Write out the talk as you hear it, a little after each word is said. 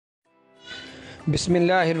بسم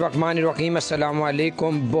اللہ الرحمن الرحیم۔ السلام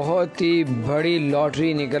علیکم۔ بہت ہی بڑی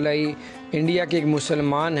لاٹری نکل آئی۔ انڈیا کے ایک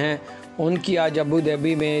مسلمان ہیں، ان کی آج ابو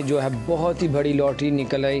دھابی میں جو ہے بہت ہی بڑی لاٹری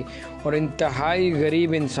نکل آئی، اور انتہائی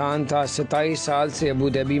غریب انسان تھا، 27 سال سے ابو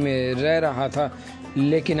دھابی میں رہ رہا تھا،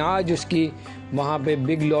 لیکن آج اس کی وہاں پہ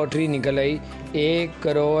بگ لاٹری نکل آئی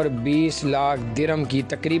 1,20,00,000 درہم کی،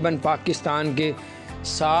 تقریباً پاکستان کے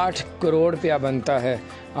 60 کروڑ روپیہ بنتا ہے۔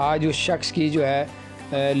 آج اس شخص کی جو ہے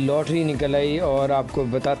لاٹری نکل آئی، اور آپ کو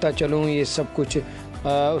بتاتا چلوں یہ سب کچھ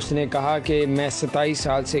اس نے کہا کہ میں 27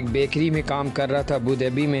 سال سے ایک بیکری میں کام کر رہا تھا ابو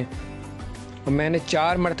دھابی میں، اور میں نے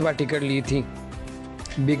 4 مرتبہ ٹکٹ لی تھی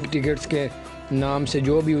بگ ٹکٹس کے نام سے،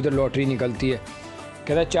 جو بھی ادھر لاٹری نکلتی ہے۔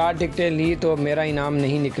 کہتا 4 ٹکٹیں لی تو میرا انعام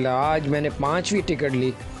نہیں نکلا۔ آج میں نے 5ویں ٹکٹ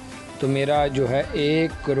لی تو میرا جو ہے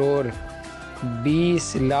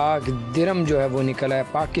 1,20,00,000 درہم جو ہے وہ نکلا ہے،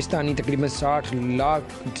 پاکستانی تقریباً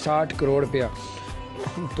 60 کروڑ روپیہ۔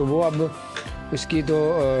 تو وہ اب اس کی تو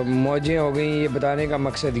موجیں ہو گئیں۔ یہ بتانے کا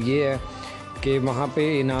مقصد یہ ہے کہ وہاں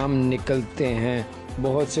پہ انعام نکلتے ہیں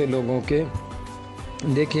بہت سے لوگوں کے۔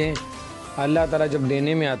 دیکھیں اللہ تعالیٰ جب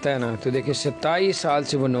دینے میں آتا ہے نا، تو دیکھیں 27 سال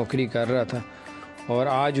سے وہ نوکری کر رہا تھا، اور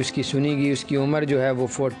آج اس کی سنی گئی۔ اس کی عمر جو ہے وہ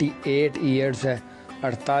 48 ایئرز ہے،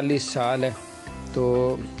 48 سال ہے،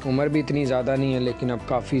 تو عمر بھی اتنی زیادہ نہیں ہے، لیکن اب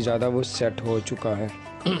کافی زیادہ وہ سیٹ ہو چکا ہے۔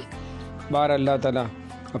 بار اللہ تعالیٰ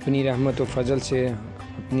اپنی رحمت و فضل سے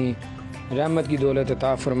اپنی رحمت کی دولت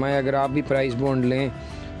عطا فرمائے۔ اگر آپ بھی پرائز بونڈ لیں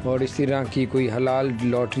اور اس طرح کی کوئی حلال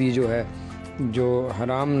لاٹری جو ہے جو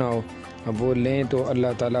حرام نہ ہو، اب وہ لیں تو اللہ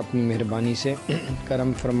تعالیٰ اپنی مہربانی سے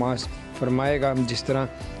کرم فرمائے گا۔ جس طرح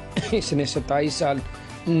اس نے 27 سال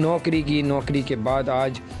نوکری کی، نوکری کے بعد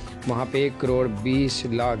آج وہاں پہ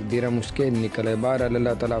 1,20,00,000 درہم اس کے نکلے۔ بہرحال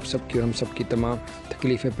اللہ تعالیٰ آپ سب کی اور ہم سب کی تمام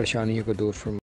تکلیفیں پریشانیوں کو دور فرمائے۔